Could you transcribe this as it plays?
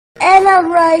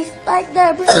sound right like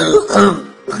that, bro. Wake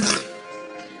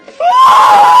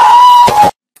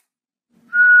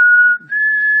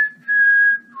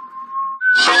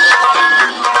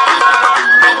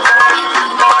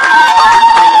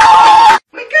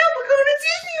up, we're going to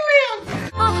Disneyland!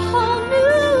 A whole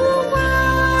new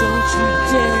world. Don't you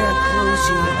dare close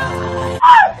your eyes.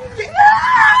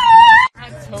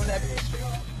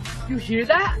 You hear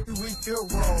that?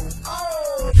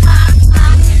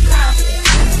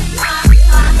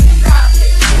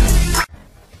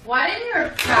 Why didn't you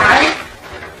cry?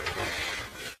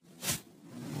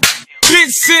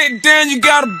 Bitch, sit down, you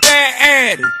got a bad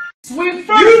addict. Swing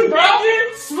first, bro!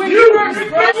 Swing first,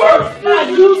 bro! Nah,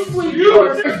 you swing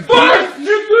first!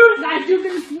 Nah, you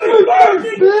can swing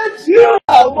first, bitch!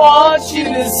 I want you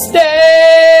to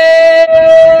stay.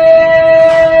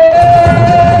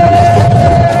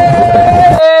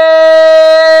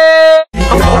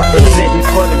 I'm representing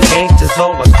for the gangsters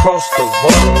all across the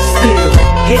world. Still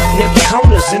hitting them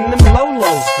counters in them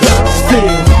lolos.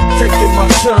 Still taking my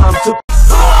time to.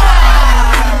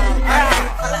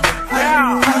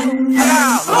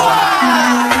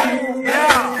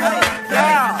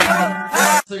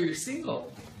 So you're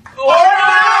single? Or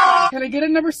no! Can I get a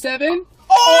number 7? Or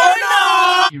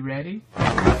no! You ready?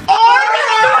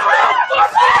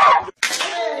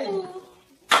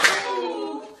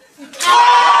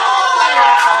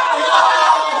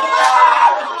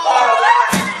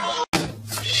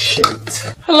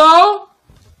 Shit. Hello?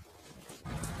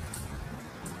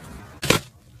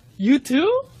 You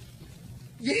too?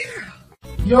 Yeah.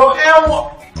 Yo,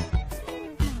 Elmo.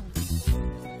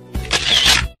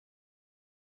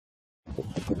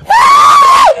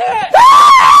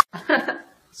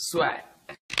 Swag.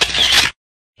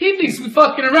 He thinks we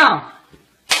fucking around.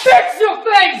 Fix your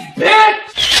face,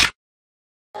 bitch!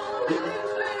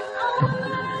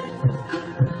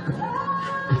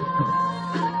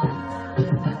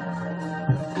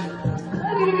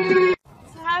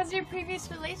 So how's your previous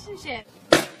relationship?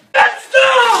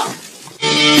 Stop!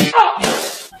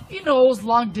 You know, it was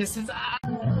long distance.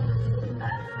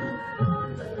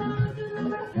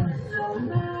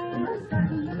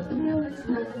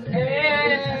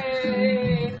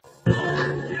 Hey.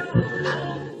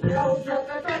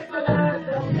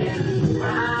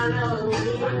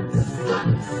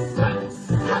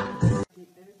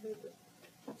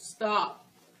 Stop.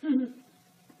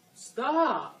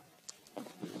 Stop.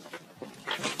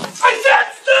 I said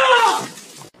stop!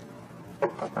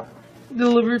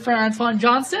 Delivery for Antoine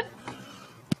Johnson?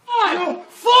 5,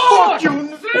 4,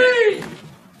 3!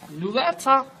 New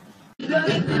laptop. The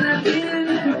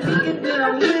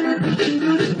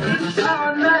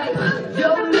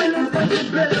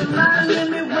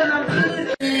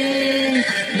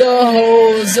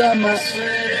holes on my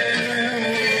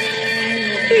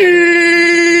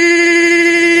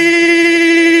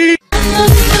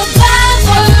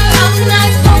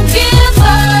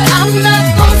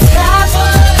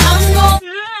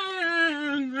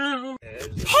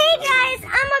Hey guys,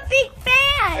 I'm a big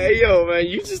fan. Hey yo, man,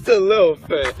 you just a little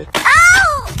fan.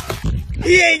 Oh!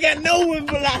 He ain't got no wind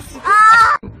velocity.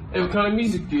 Oh! Hey, what kind of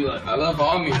music do you like? I love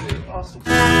all music. On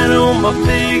my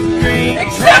big green.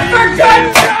 Except for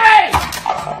country!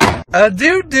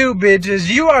 Do bitches,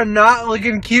 you are not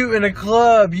looking cute in a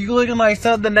club. You looking like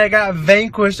something that got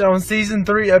vanquished on season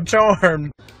 3 of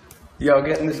Charmed. Y'all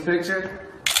getting this picture?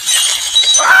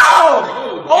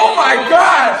 Ow! Oh my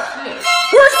gosh!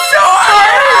 We're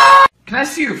short! Can I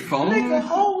see your phone?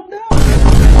 Hold on.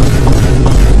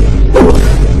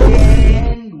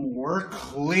 And we're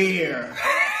clear.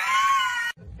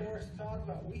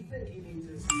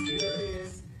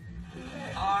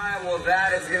 Alright, well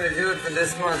that is gonna do it for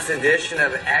this month's edition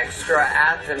of Extra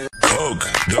Athens. Coke,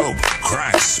 dope,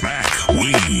 crack, smack,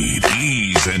 weed,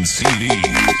 E's, and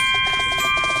CDs.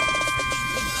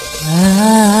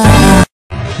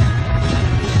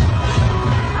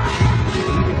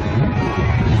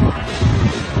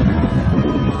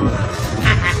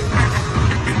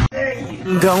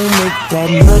 Don't make that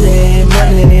money,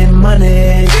 money,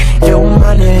 money. Yo,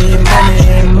 money,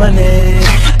 money, money.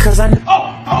 Cause I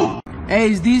know.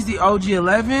 Hey, is these the OG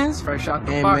 11s? Fresh out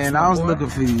the Hey box, man, my I was boy. looking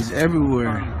for these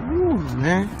everywhere. Ooh,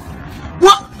 man.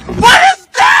 What is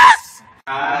this?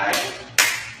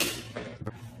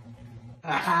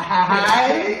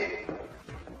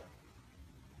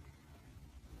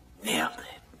 Nailed it.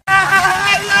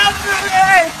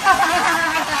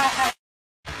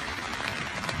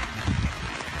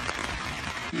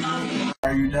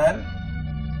 Are you done?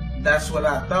 That's what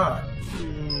I thought.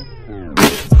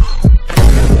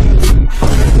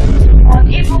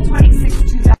 On April 26,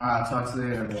 2000. Alright, talk to you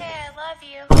later. Yeah, I love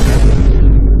you.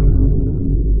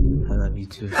 I love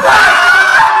too.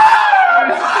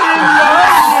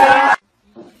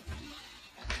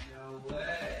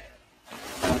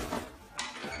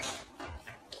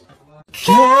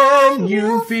 Can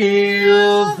you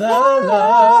feel the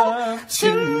love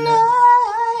tonight?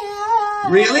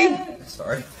 Really?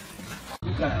 Sorry.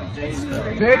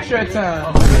 Picture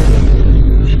time.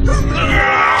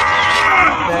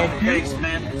 Thanks,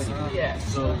 man. Yeah,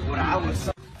 so what I was...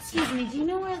 Excuse me, do you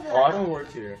know where the... Oh, I don't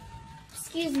work here.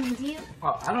 Excuse me, do you...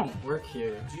 Oh, I don't work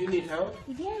here. Do you need help?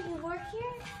 Yeah, you work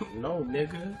here? No,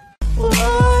 nigga.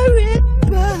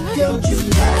 Don't you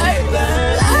like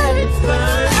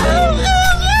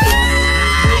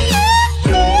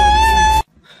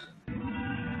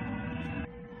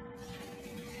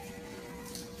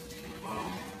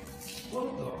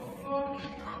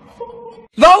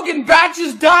Logan, Batch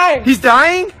is dying! He's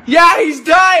dying? Yeah, he's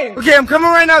dying! Okay, I'm coming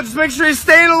right now. Just make sure he's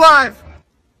staying alive.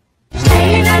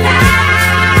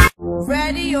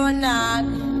 Ready or not,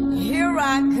 here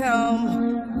I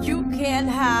come. You can't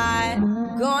hide,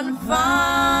 gonna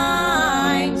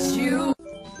find you.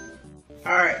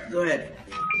 Alright, go ahead.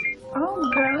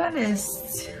 Oh, girl, that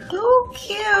is too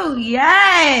cute.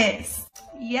 Yes,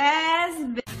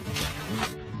 yes.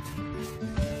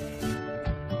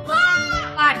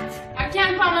 I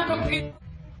can't find my computer.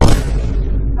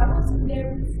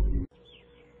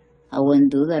 I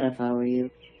wouldn't do that if I were you.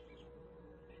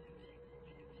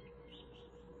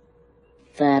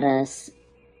 Fat ass.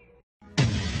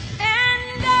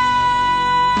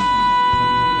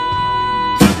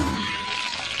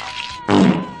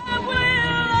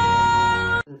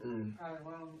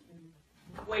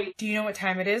 Wait, do you know what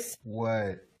time it is?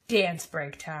 What? Dance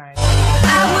break time. I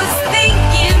was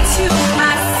thinking to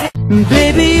myself,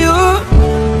 Baby, you're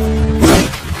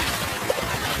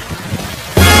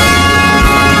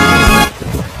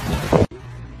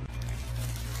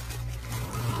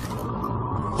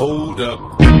Hold up.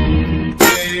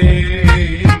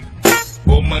 Hey,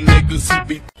 for my niggas who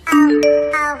be.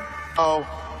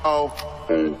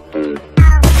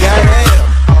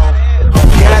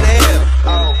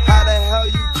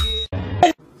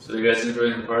 So you guys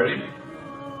enjoying the party?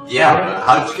 Yeah,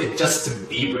 how'd you get Justin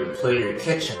Bieber to play in your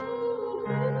kitchen?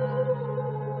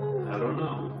 I don't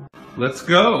know. Let's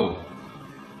go.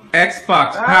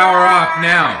 Xbox, power off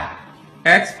now.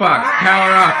 Xbox,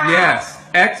 power off, yes.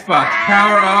 Xbox,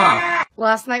 power off.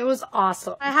 Last night was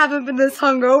awesome. I haven't been this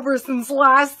hungover since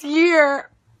last year.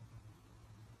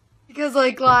 Because,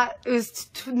 like, it was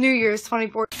New Year's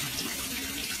 2014.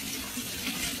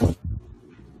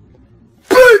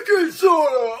 Baking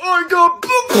soda! I got...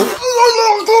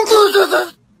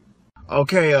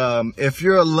 Okay, if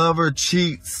your lover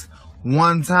cheats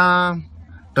one time,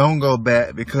 don't go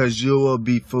back because you will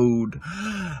be fooled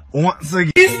once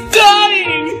again. He's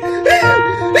dying!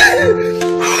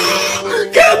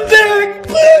 Come back,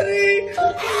 buddy!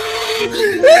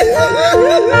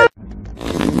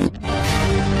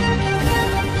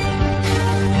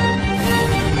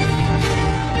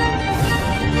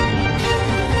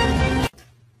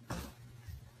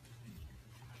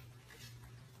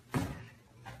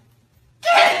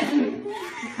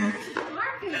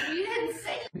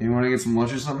 You want to get some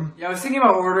lunch or something? Yeah, I was thinking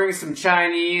about ordering some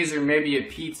Chinese or maybe a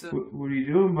pizza. What are you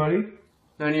doing, buddy?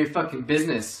 None of your fucking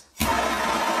business.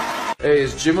 Hey,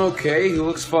 is Jim okay? He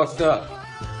looks fucked up.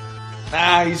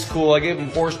 Ah, he's cool. I gave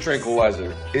him horse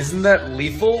tranquilizer. Isn't that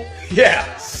lethal?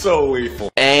 Yeah, so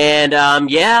lethal. And,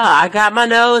 yeah, I got my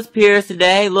nose pierced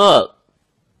today. Look.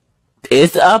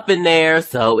 It's up in there,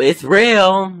 so it's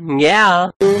real.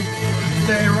 Yeah.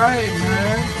 Stay right,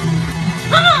 man.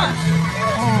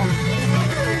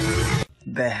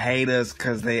 They hate us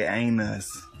cause they ain't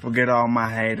us. Forget all my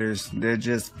haters. They're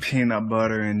just peanut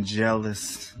butter and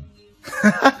jealous.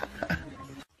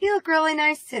 You look really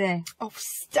nice today. Oh,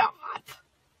 stop.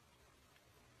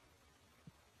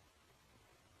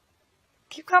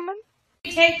 Keep coming.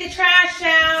 Take the trash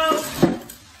out.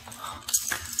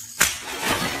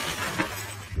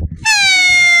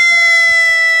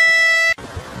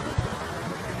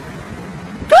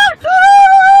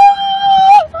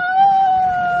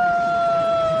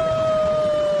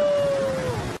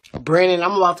 Brandon,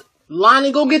 I'm about to...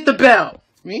 Lonnie, go get the bell.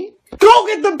 Me? Go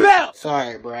get the bell!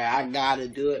 Sorry, bro. I gotta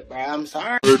do it, bro. I'm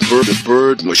sorry.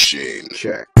 Bird machine.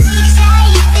 Sure.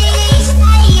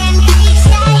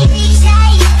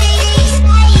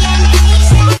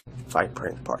 Fight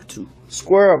prank part 2.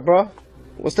 Square up, bro.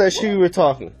 What's that shit you were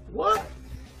talking? What?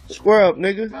 Square up,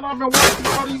 nigga. Man, I've been working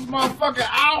all these motherfucking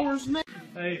hours, nigga.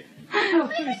 Hey.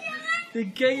 The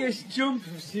gayest jump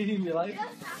you've seen in your life.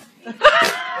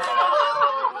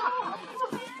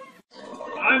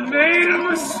 I made a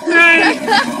mistake!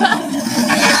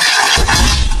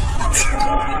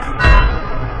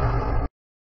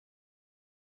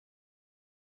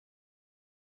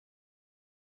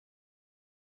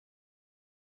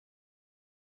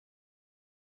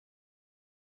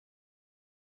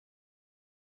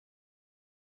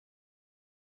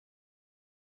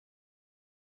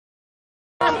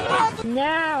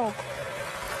 Now.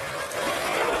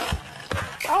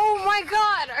 Oh my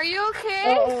god, are you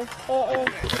okay? Uh-oh.